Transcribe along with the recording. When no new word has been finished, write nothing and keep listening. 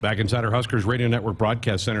Back inside our Huskers Radio Network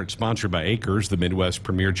Broadcast Center, it's sponsored by Acres, the Midwest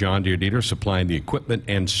premier John Deere dealer, supplying the equipment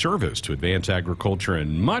and service to advance agriculture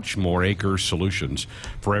and much more. Acres solutions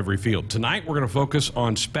for every field. Tonight, we're going to focus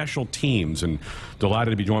on special teams, and delighted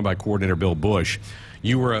to be joined by coordinator Bill Bush.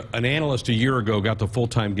 You were an analyst a year ago, got the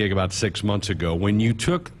full-time gig about 6 months ago.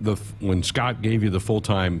 When Scott gave you the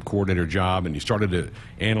full-time coordinator job and you started to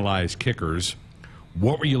analyze kickers,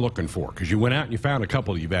 what were you looking for? Because you went out and you found a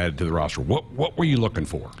couple you've added to the roster. What were you looking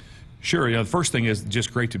for? Sure. The first thing is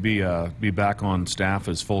just great to be back on staff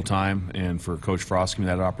as full-time, and for Coach Frost giving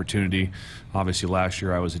me that opportunity. Obviously, last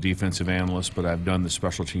year I was a defensive analyst, but I've done the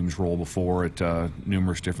special teams role before at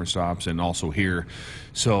numerous different stops and also here.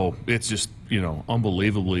 So it's just,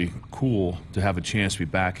 unbelievably cool to have a chance to be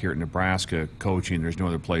back here at Nebraska coaching. There's no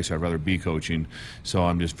other place I'd rather be coaching. So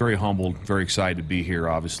I'm just very humbled, very excited to be here,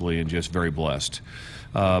 obviously, and just very blessed.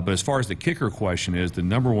 But as far as the kicker question is, the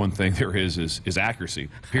number one thing there is accuracy,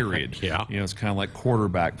 period. Yeah. It's kind of like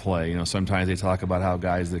quarterback play. Sometimes they talk about how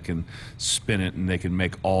guys that can spin it and they can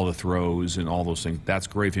make all the throws and all those things. That's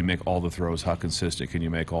great if you make all the throws. How consistent can you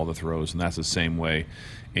make all the throws? And that's the same way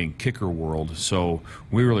in kicker world. So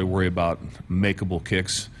we really worry about makeable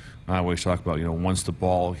kicks. I always talk about, once the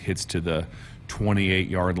ball hits to the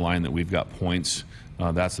 28-yard line that we've got points.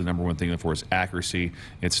 That's the number one thing for us, accuracy.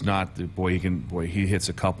 It's not the he hits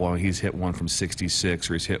a couple. He's hit one from 66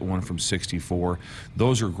 or he's hit one from 64.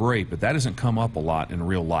 Those are great, but that doesn't come up a lot in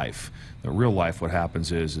real life. In real life, what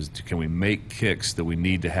happens is can we make kicks that we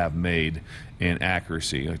need to have made, and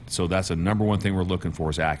accuracy. So that's the number one thing we're looking for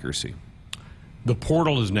is accuracy. The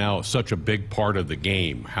portal is now such a big part of the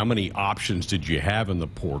game. How many options did you have in the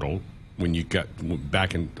portal? When you got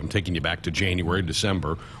back in, I'm taking you back to January,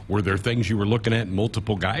 December, were there things you were looking at,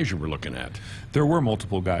 multiple guys you were looking at? There were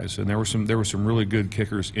multiple guys, and there were some really good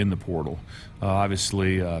kickers in the portal.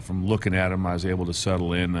 Obviously, from looking at them, I was able to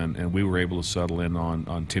settle in, and we were able to settle in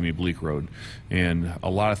on Timmy Bleekrode. And a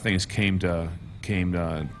lot of things came to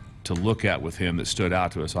look at with him that stood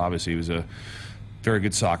out to us. Obviously, he was a very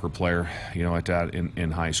good soccer player, at that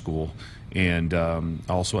in high school. And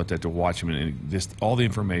also at that to watch him, and just all the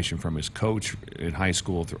information from his coach in high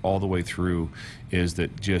school all the way through is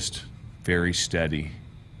that just very steady,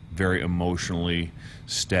 very emotionally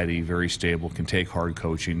steady, very stable, can take hard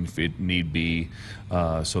coaching if it need be.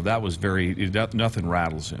 So that was nothing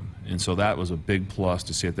rattles him. And so that was a big plus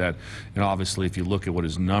to see at that. And obviously if you look at what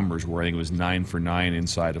his numbers were, I think it was 9 for 9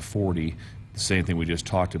 inside of 40. The same thing we just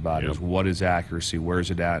talked about is what is accuracy, where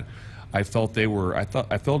is it at? I felt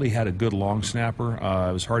he had a good long snapper.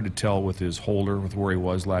 It was hard to tell with his holder, with where he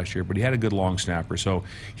was last year, but he had a good long snapper. So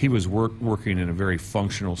he was working in a very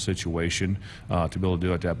functional situation to be able to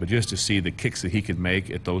do it. But just to see the kicks that he could make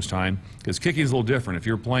at those times, because kicking is a little different. If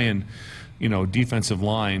you're playing, defensive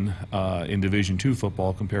line in Division II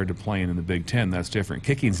football compared to playing in the Big Ten, that's different.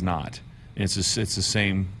 Kicking's not. It's the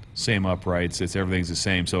same uprights. Everything's the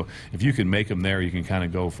same. So if you can make them there, you can kind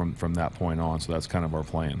of go from that point on. So that's kind of our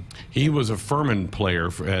plan. He was a Furman player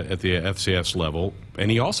at the FCS level,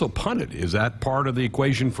 and he also punted. Is that part of the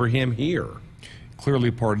equation for him here?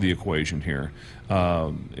 Clearly part of the equation here.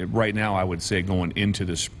 Right now, I would say going into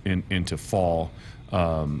into fall,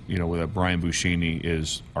 with Brian Buschini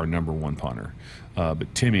is our number one punter.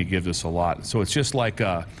 But Timmy gives us a lot. So it's just like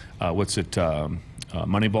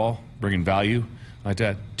Moneyball, bringing value. Like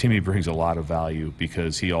that, Timmy brings a lot of value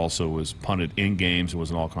because he also was punted in games and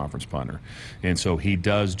was an all-conference punter. And so he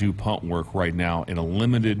does do punt work right now in a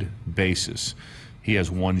limited basis. He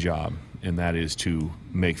has one job, and that is to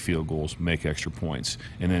make field goals, make extra points,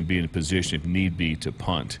 and then be in a position, if need be, to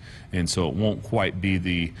punt. And so it won't quite be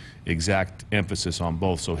the exact emphasis on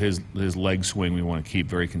both. So his leg swing we want to keep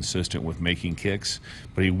very consistent with making kicks,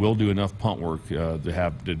 but he will do enough punt work to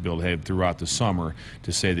be able to have throughout the summer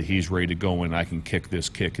to say that he's ready to go and I can kick this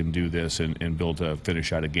kick and do this and be able to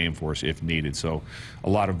finish out a game for us if needed. So a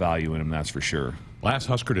lot of value in him, that's for sure. Last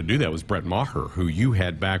Husker to do that was Brett Maher, who you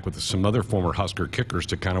had back with some other former Husker kickers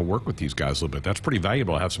to kind of work with these guys a little bit. That's pretty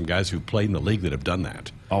valuable to have some guys who've played in the league that have done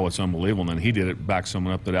that. Oh, it's unbelievable. And then he did it, back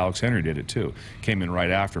someone up that Alex Henry did it too. Came in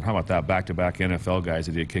right after him. How about that? Back-to-back NFL guys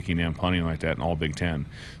that did kicking and punting like that in all Big Ten.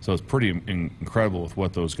 So it's pretty incredible with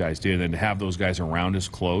what those guys did. And to have those guys around us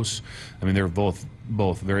close, I mean, they're both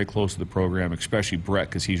both very close to the program, especially Brett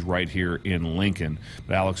because he's right here in Lincoln.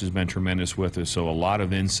 But Alex has been tremendous with us, so a lot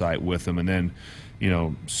of insight with him. And then, you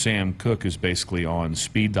know, Sam Cook is basically on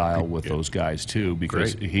speed dial with those guys too,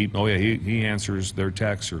 because he answers their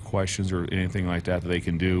texts or questions or anything like that they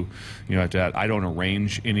can do. You know, that I don't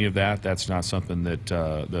arrange any of that. That's not something that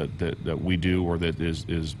that we do, or that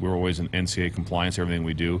is we're always in NCAA compliance, everything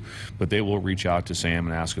we do. But they will reach out to Sam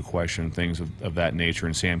and ask a question, things of that nature.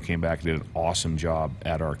 And Sam came back and did an awesome job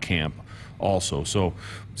at our camp also. So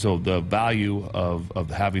the value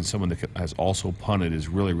of having someone that has also punted is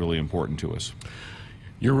really, really important to us.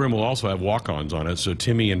 Your room will also have walk-ons on it, so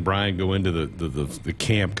Timmy and Brian go into the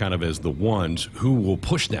camp kind of as the ones. Who will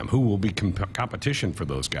push them? Who will be competition for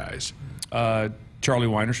those guys? Charlie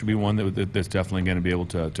Weiner should be one that's definitely going to be able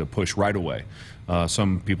to push right away.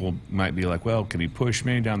 Some people might be like, well, can he push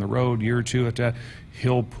me down the road, year or two at that?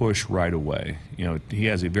 He'll push right away. You know, he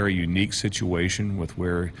has a very unique situation with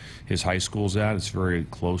where his high school's at. It's very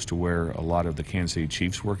close to where a lot of the Kansas City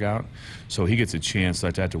Chiefs work out. So he gets a chance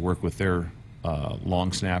like that to work with their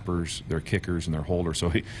long snappers, their kickers, and their holders. So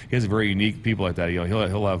he has very unique people like that. You know,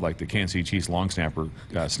 he'll have like the Kansas City Chiefs long snapper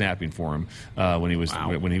snapping for him when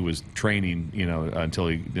he was training. You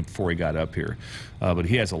know, before he got up here. But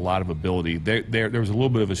he has a lot of ability. There was a little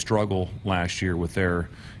bit of a struggle last year with their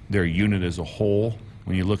unit as a whole.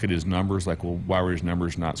 When you look at his numbers, like, well, why were his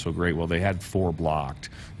numbers not so great? Well, they had 4 blocked,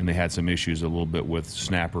 and they had some issues a little bit with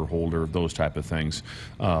snapper, holder, those type of things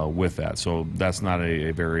with that. So that's not a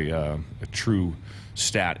very a true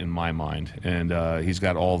stat in my mind. And he's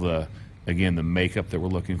got all the makeup that we're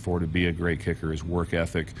looking for to be a great kicker, his work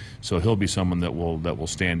ethic. So he'll be someone that will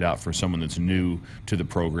stand out for someone that's new to the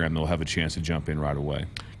program. They'll have a chance to jump in right away.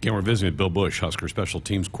 Again, we're visiting with Bill Bush, Husker Special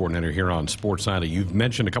Teams Coordinator here on Sportsida. You've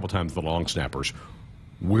mentioned a couple times the long snappers.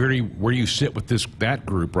 Where do you sit with that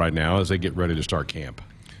group right now as they get ready to start camp?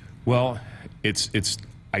 Well,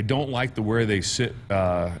 I don't like where they sit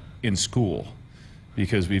in school,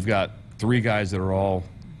 because we've got 3 guys that are all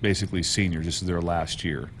basically seniors. This is their last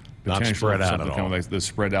year. Not spread out at all. Kind of like the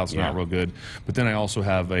spread out's not real good. But then I also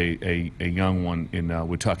have a young one in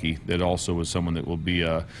Witucky that also is someone that will be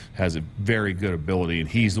has a very good ability, and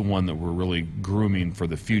he's the one that we're really grooming for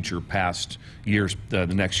the future, past years, the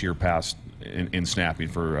next year past in snapping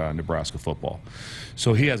for Nebraska football.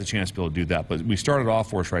 So he has a chance to be able to do that. But we started off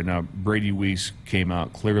for us right now. Brady Weiss came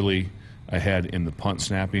out clearly ahead in the punt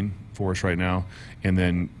snapping for us right now, and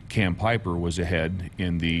then Cam Piper was ahead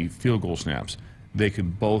in the field goal snaps. They can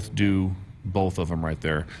both do both of them right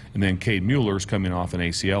there. And then Cade Mueller's coming off an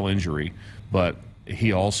ACL injury, but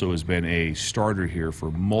he also has been a starter here for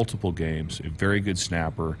multiple games, a very good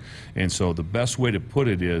snapper. And so the best way to put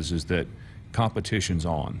it is that competition's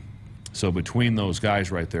on. So between those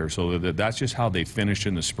guys right there, so that's just how they finished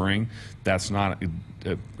in the spring. That's not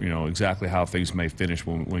exactly how things may finish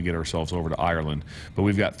when we get ourselves over to Ireland. But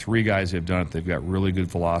we've got 3 guys that have done it. They've got really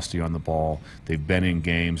good velocity on the ball. They've been in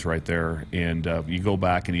games right there. And you go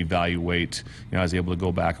back and evaluate. You know, I was able to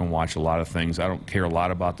go back and watch a lot of things. I don't care a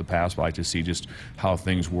lot about the pass, but I like to see just how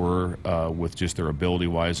things were with just their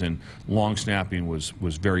ability-wise. And long snapping was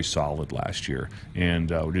very solid last year.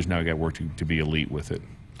 And we just now got to work to be elite with it.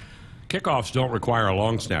 Kickoffs don't require a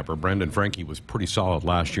long snapper. Brendan Franke was pretty solid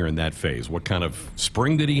last year in that phase. What kind of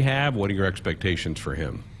spring did he have? What are your expectations for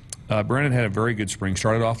him? Brendan had a very good spring.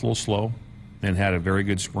 Started off a little slow and had a very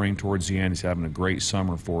good spring towards the end. He's having a great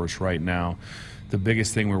summer for us right now. The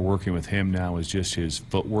biggest thing we're working with him now is just his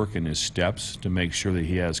footwork and his steps to make sure that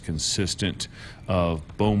he has consistent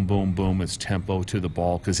boom, boom, boom, it's tempo to the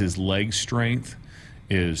ball, because his leg strength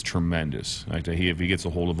is tremendous. Like, if he gets a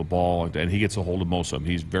hold of a ball, and he gets a hold of most of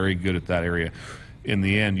them, he's very good at that area. In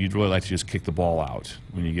the end, you'd really like to just kick the ball out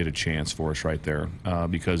when you get a chance for us right there,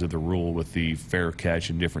 because of the rule with the fair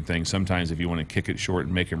catch and different things. Sometimes if you want to kick it short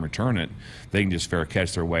and make him return it, they can just fair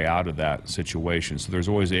catch their way out of that situation. So there's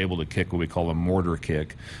always able to kick what we call a mortar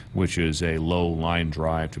kick, which is a low line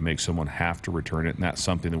drive to make someone have to return it, and that's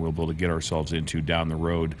something that we'll be able to get ourselves into down the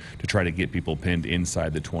road to try to get people pinned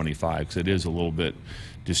inside the 25, because it is a little bit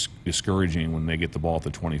discouraging when they get the ball at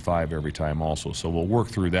the 25 every time also. So we'll work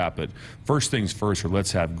through that. But first things first,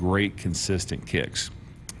 let's have great, consistent kicks.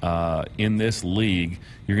 In this league,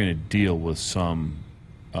 you're going to deal with some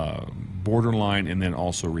borderline and then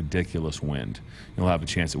also ridiculous wind. You'll have a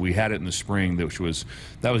chance. We had it in the spring, that was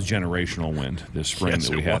generational wind this spring. Yes,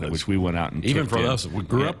 that we had it, which we went out and even kicked for in. us, we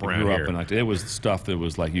grew up around here. And it was stuff that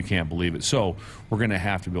was like, you can't believe it. So we're going to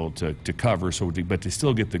have to be able to cover. But to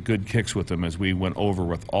still get the good kicks with them, as we went over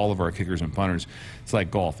with all of our kickers and punters, it's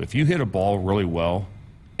like golf. If you hit a ball really well,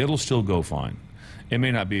 it'll still go fine. It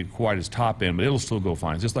may not be quite as top end, but it'll still go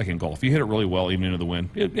fine. It's just like in golf. You hit it really well, even into the wind,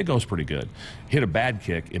 it goes pretty good. Hit a bad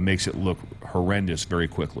kick, it makes it look horrendous very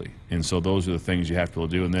quickly. And so those are the things you have to be able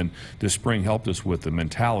to do. And then this spring helped us with the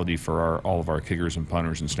mentality for all of our kickers and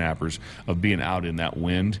punters and snappers of being out in that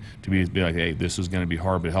wind to be like, hey, this is going to be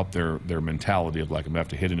hard, but help their mentality of like, I'm going to have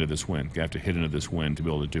to hit into this wind. I have to hit into this wind to be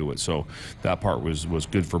able to do it. So that part was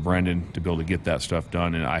good for Brendan to be able to get that stuff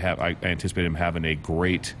done. And I anticipate him having a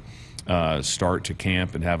great start to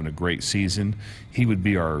camp and having a great season. He would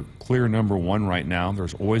be our clear #1 right now.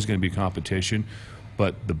 There's always going to be competition,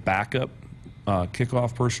 but the backup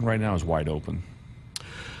kickoff person right now is wide open.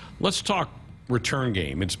 Let's talk return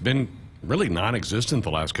game. It's been really non-existent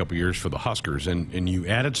the last couple of years for the Huskers, and you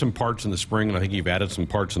added some parts in the spring, and I think you've added some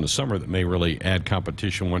parts in the summer that may really add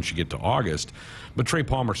competition once you get to August. But Trey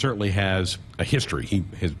Palmer certainly has a history. He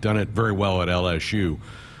has done it very well at LSU.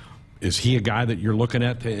 Is he a guy that you're looking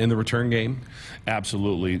at in the return game?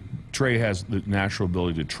 Absolutely. Trey has the natural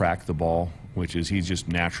ability to track the ball, which is he's just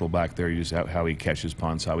natural back there. Just how he catches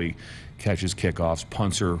punts, how he catches kickoffs.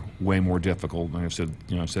 Punts are way more difficult. Like I've said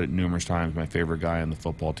it numerous times. My favorite guy on the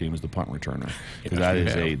football team is the punt returner, because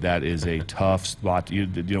that is a tough spot. You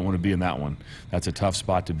don't want to be in that one. That's a tough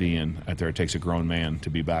spot to be in. Out there, it takes a grown man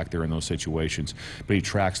to be back there in those situations. But he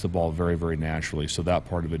tracks the ball very, very naturally. So that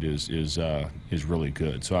part of it is really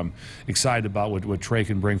good. So I'm excited about what Trey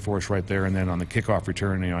can bring for us right there. And then on the kickoff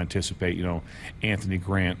return, I anticipate Anthony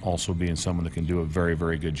Grant also being someone that can do a very,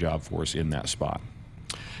 very good job for us in that spot.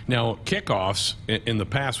 Now, kickoffs, in the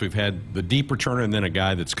past, we've had the deep returner and then a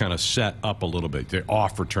guy that's kind of set up a little bit. The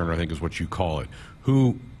off returner, I think, is what you call it.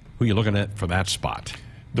 Who are you looking at for that spot?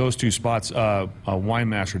 Those two spots,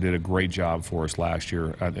 Winemaster did a great job for us last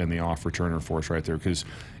year in the off returner for us right there, because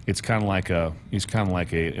he's kind of like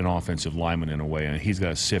an offensive lineman in a way, and he's got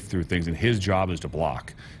to sift through things, and his job is to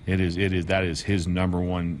block. That is his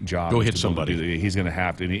 #1 job. Go hit somebody. He's going to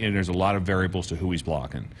have to, and there's a lot of variables to who he's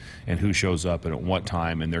blocking and who shows up and at what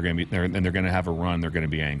time, and they're going to have a run. They're going to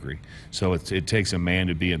be angry. So it takes a man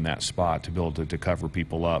to be in that spot to be able to cover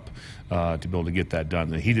people up, to be able to get that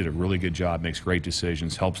done. And he did a really good job, makes great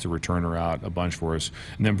decisions, helps the returner out a bunch for us,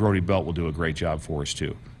 and then Brody Belt will do a great job for us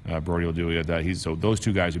too. Brody will do that. So those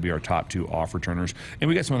two guys would be our top 2 off returners, and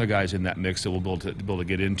we got some other guys in that mix that will be able to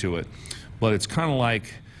get into it. But it's kind of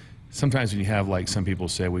like sometimes when you have, like some people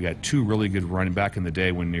say, we got 2 really good running back in the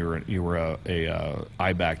day when you were a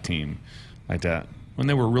I-back team like that. When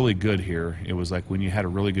they were really good here, it was like when you had a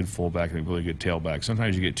really good fullback and a really good tailback.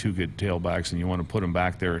 Sometimes you get 2 good tailbacks and you want to put them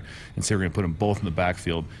back there and say we're going to put them both in the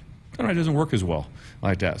backfield. It doesn't work as well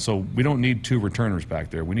like that. So we don't need 2 returners back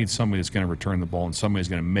there. We need somebody that's going to return the ball and somebody that's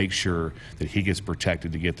going to make sure that he gets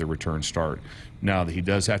protected to get the return start. Now, that he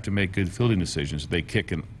does have to make good fielding decisions. If they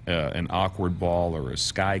kick an awkward ball or a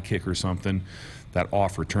sky kick or something, that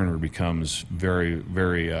off returner becomes very,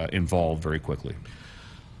 very involved very quickly.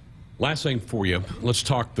 Last thing for you, let's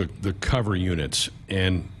talk the cover units.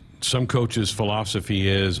 And some coaches' philosophy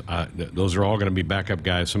is those are all going to be backup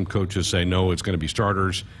guys. Some coaches say, no, it's going to be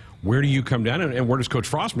starters. Where do you come down, and where does Coach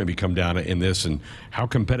Frost maybe come down in this, and how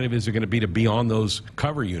competitive is it going to be on those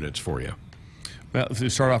cover units for you? Well, to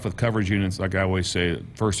start off with coverage units, like I always say,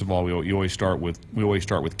 first of all, we always start with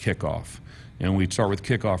kickoff, and we start with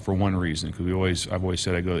kickoff for one reason, because I've always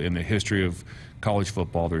said, in the history of college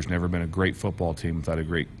football, there's never been a great football team without a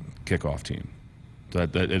great kickoff team.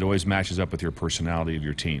 That it always matches up with your personality of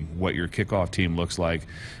your team, what your kickoff team looks like.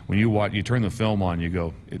 When you turn the film on, you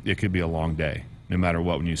go, it could be a long day. No matter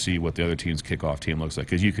what, when you see what the other team's kickoff team looks like,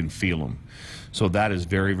 because you can feel them. So that is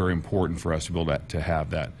very, very important for us to be able to have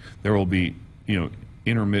that. There will be,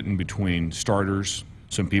 intermittent between starters,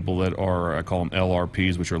 some people that are, I call them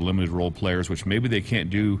LRPs, which are limited role players, which maybe they can't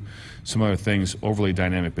do some other things overly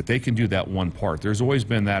dynamic, but they can do that one part. There's always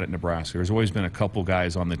been that at Nebraska. There's always been a couple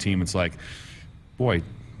guys on the team. It's like, boy,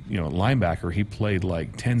 linebacker, he played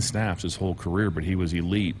like 10 snaps his whole career, but he was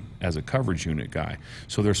elite as a coverage unit guy.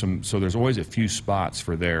 So there's always a few spots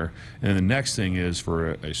for there. And then the next thing is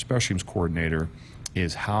for a special teams coordinator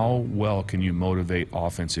is how well can you motivate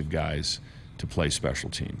offensive guys to play special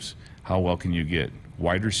teams? How well can you get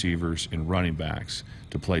wide receivers and running backs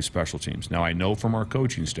to play special teams? Now, I know from our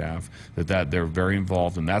coaching staff that they're very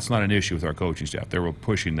involved, and that's not an issue with our coaching staff. They're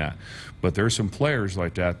pushing that. But there's some players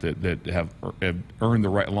like that have earned the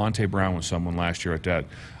right. Lonte Brown was someone last year like that.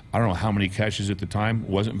 I don't know how many catches at the time. It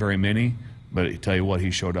wasn't very many, but I tell you what,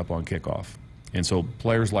 he showed up on kickoff. And so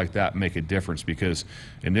players like that make a difference, because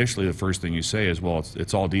initially the first thing you say is, well,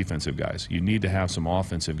 it's all defensive guys. You need to have some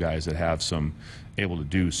offensive guys that have some, able to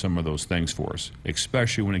do some of those things for us,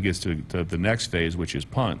 especially when it gets to the next phase, which is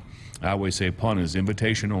punt. I always say punt is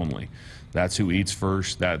invitation only. That's who eats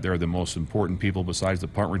first. That they're the most important people besides the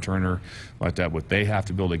punt returner, like that, what they have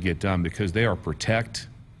to be able to get done, because they are protect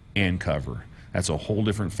and cover. That's a whole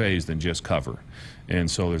different phase than just cover. And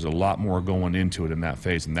so there's a lot more going into it in that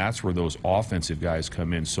phase, and that's where those offensive guys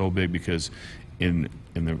come in so big, because in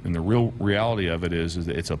the real reality of it is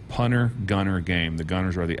that it's a punter-gunner game. The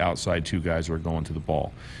gunners are the outside two guys who are going to the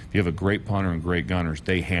ball. If you have a great punter and great gunners,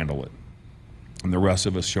 they handle it. And the rest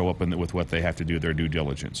of us show up with what they have to do, their due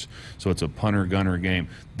diligence. So it's a punter-gunner game.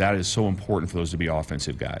 That is so important for those to be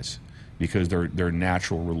offensive guys, because they're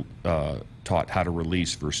natural taught how to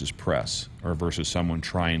release versus press, or versus someone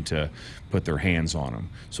trying to put their hands on them.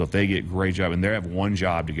 So if they get great job, and they have one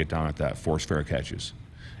job to get down at that, force fair catches.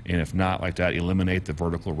 And if not like that, eliminate the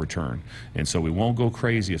vertical return. And so we won't go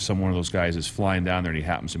crazy if one of those guys is flying down there and he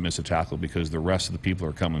happens to miss a tackle, because the rest of the people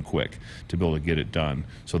are coming quick to be able to get it done.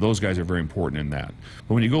 So those guys are very important in that.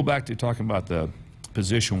 But when you go back to talking about the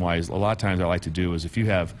position-wise, a lot of times I like to do is, if you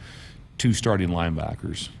have two starting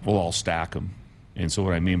linebackers, well, I'll stack them. And so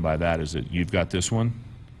what I mean by that is that you've got this one,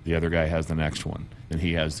 the other guy has the next one. Then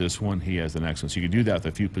he has this one, he has the next one. So you can do that with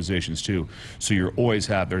a few positions too. So you always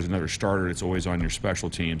have, there's another starter that's always on your special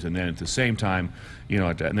teams. And then at the same time, you know,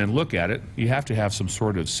 and then look at it, you have to have some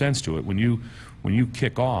sort of sense to it. When you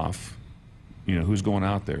kick off, you know, who's going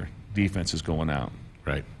out there? Defense is going out.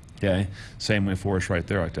 Right. Okay? Same way for us right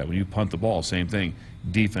there like that. When you punt the ball, same thing.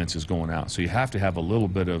 Defense is going out. So you have to have a little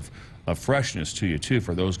bit of freshness to you too,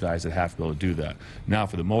 for those guys that have to be able to do that. Now,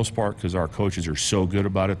 for the most part, because our coaches are so good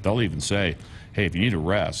about it, they'll even say, hey, if you need to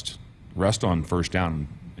rest on first down,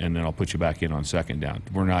 and then I'll put you back in on second down.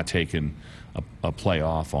 We're not taking a play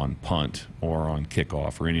off on punt or on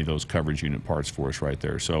kickoff or any of those coverage unit parts for us right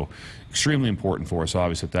there. So extremely important for us,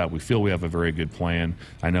 obviously, that we feel we have a very good plan.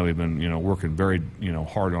 I know we've been, you know, working very, you know,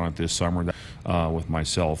 hard on it this summer with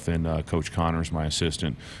myself and Coach Connors, my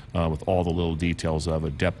assistant, with all the little details of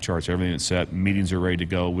it, depth charts, everything that's set. Meetings are ready to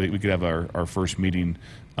go. We could have our first meeting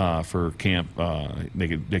for camp.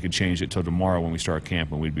 They could change it till tomorrow when we start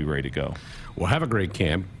camp, and we'd be ready to go. Well, have a great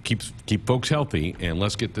camp. Keep folks healthy, and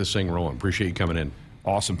let's get this thing rolling. Appreciate you coming in.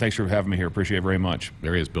 Awesome. Thanks for having me here. Appreciate it very much.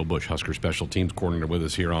 There he is, Bill Bush, Husker Special Teams Coordinator, with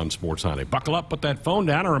us here on Sports Sunday. Buckle up, put that phone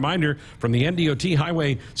down. A reminder from the NDOT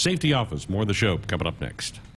Highway Safety Office. More of the show coming up next.